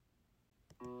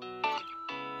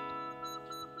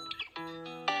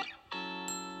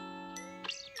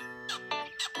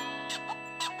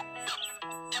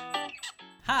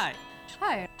Hi.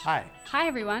 Hi. Hi. Hi,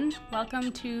 everyone.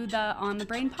 Welcome to the On the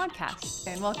Brain podcast.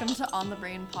 And welcome to On the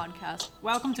Brain podcast.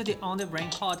 Welcome to the On the Brain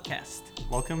podcast.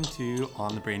 Welcome to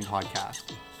On the Brain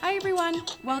podcast. Hi, everyone.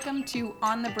 Welcome to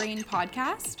On the Brain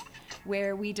podcast,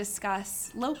 where we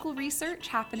discuss local research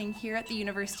happening here at the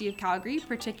University of Calgary,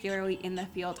 particularly in the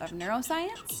field of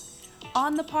neuroscience.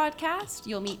 On the podcast,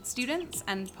 you'll meet students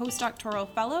and postdoctoral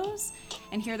fellows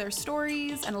and hear their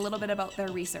stories and a little bit about their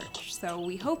research. So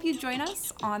we hope you join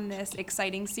us on this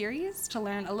exciting series to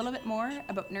learn a little bit more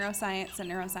about neuroscience and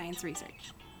neuroscience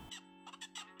research.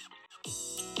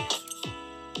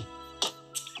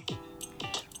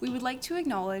 We would like to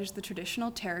acknowledge the traditional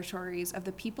territories of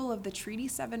the people of the Treaty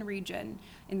 7 region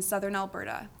in southern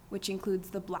Alberta, which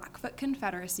includes the Blackfoot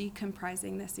Confederacy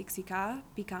comprising the Siksika,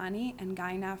 Piikani, and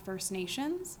Kainai First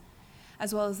Nations,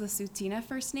 as well as the Tsuut'ina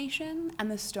First Nation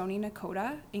and the Stoney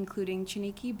Nakoda, including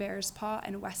Chiniki, Bearspaw,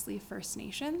 and Wesley First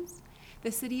Nations.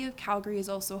 The city of Calgary is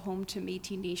also home to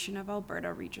Métis Nation of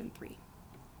Alberta Region 3.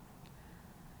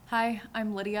 Hi,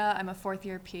 I'm Lydia. I'm a fourth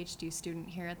year PhD student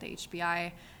here at the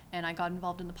HBI, and I got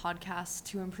involved in the podcast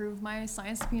to improve my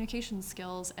science communication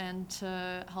skills and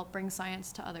to help bring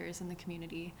science to others in the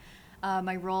community.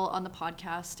 My role on the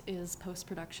podcast is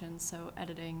post-production, so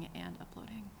editing and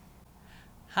uploading.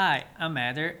 Hi, I'm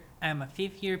Eder. I'm a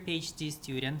fifth year PhD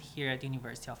student here at the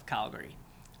University of Calgary.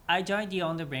 I joined the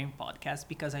On the Brain podcast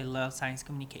because I love science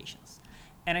communications.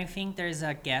 And I think there's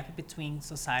a gap between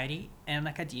society and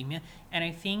academia. And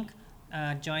I think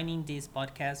joining this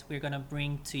podcast, we're going to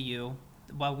bring to you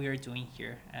what we are doing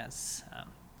here as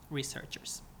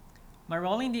researchers. My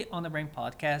role in the On the Brain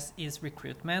podcast is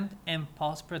recruitment and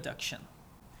post-production.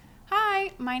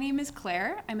 Hi, my name is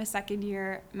Claire. I'm a second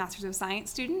year Masters of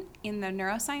Science student in the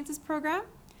Neurosciences program.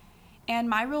 And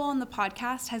my role on the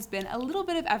podcast has been a little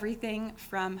bit of everything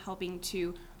from helping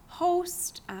to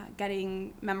host,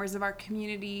 getting members of our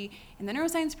community in the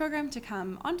neuroscience program to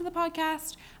come onto the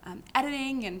podcast,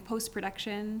 editing and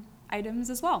post-production items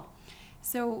as well.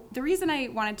 So the reason I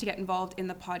wanted to get involved in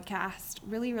the podcast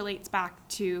really relates back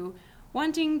to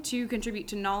wanting to contribute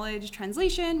to knowledge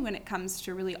translation when it comes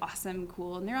to really awesome,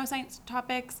 cool neuroscience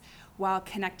topics while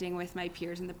connecting with my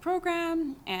peers in the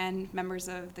program and members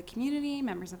of the community,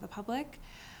 members of the public.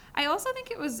 I also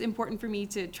think it was important for me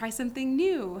to try something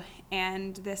new,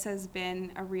 and this has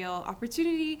been a real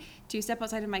opportunity to step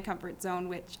outside of my comfort zone,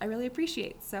 which I really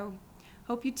appreciate. So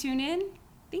hope you tune in.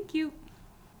 Thank you.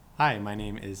 Hi, my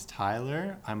name is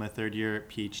Tyler. I'm a third year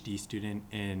PhD student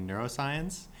in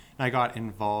neuroscience, and I got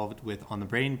involved with On the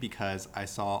Brain because I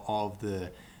saw all of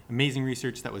the amazing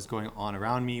research that was going on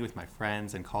around me with my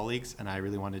friends and colleagues, and I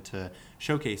really wanted to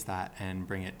showcase that and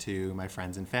bring it to my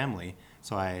friends and family.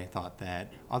 So I thought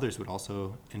that others would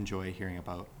also enjoy hearing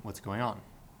about what's going on.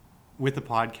 With the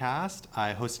podcast,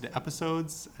 I hosted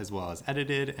episodes as well as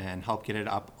edited and helped get it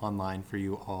up online for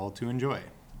you all to enjoy.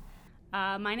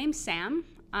 My name's Sam.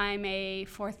 I'm a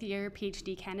fourth year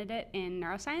PhD candidate in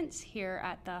neuroscience here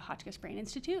at the Hotchkiss Brain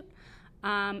Institute.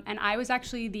 And I was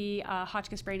actually the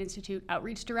Hotchkiss Brain Institute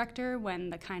outreach director when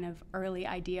the kind of early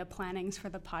idea plannings for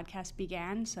the podcast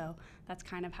began. So that's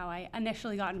kind of how I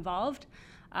initially got involved.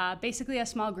 Basically a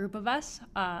small group of us,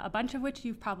 a bunch of which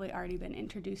you've probably already been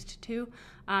introduced to,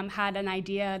 had an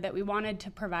idea that we wanted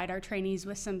to provide our trainees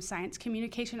with some science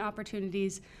communication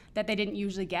opportunities that they didn't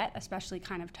usually get, especially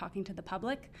kind of talking to the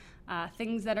public,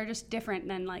 things that are just different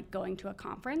than like going to a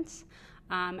conference.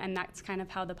 And that's kind of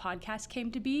how the podcast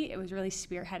came to be. It was really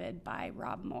spearheaded by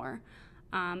Rob Moore.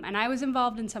 And I was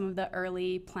involved in some of the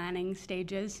early planning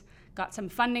stages, got some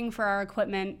funding for our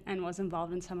equipment, and was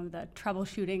involved in some of the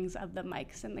troubleshootings of the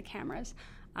mics and the cameras.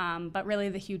 But really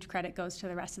the huge credit goes to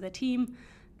the rest of the team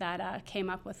that came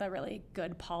up with a really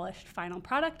good, polished final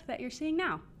product that you're seeing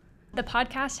now. The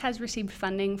podcast has received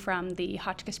funding from the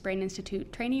Hotchkiss Brain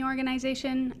Institute trainee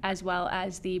organization, as well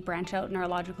as the Branch Out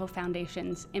Neurological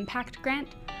Foundation's Impact Grant.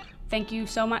 Thank you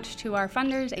so much to our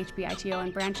funders, HBITO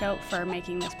and Branch Out, for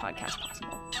making this podcast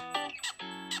possible.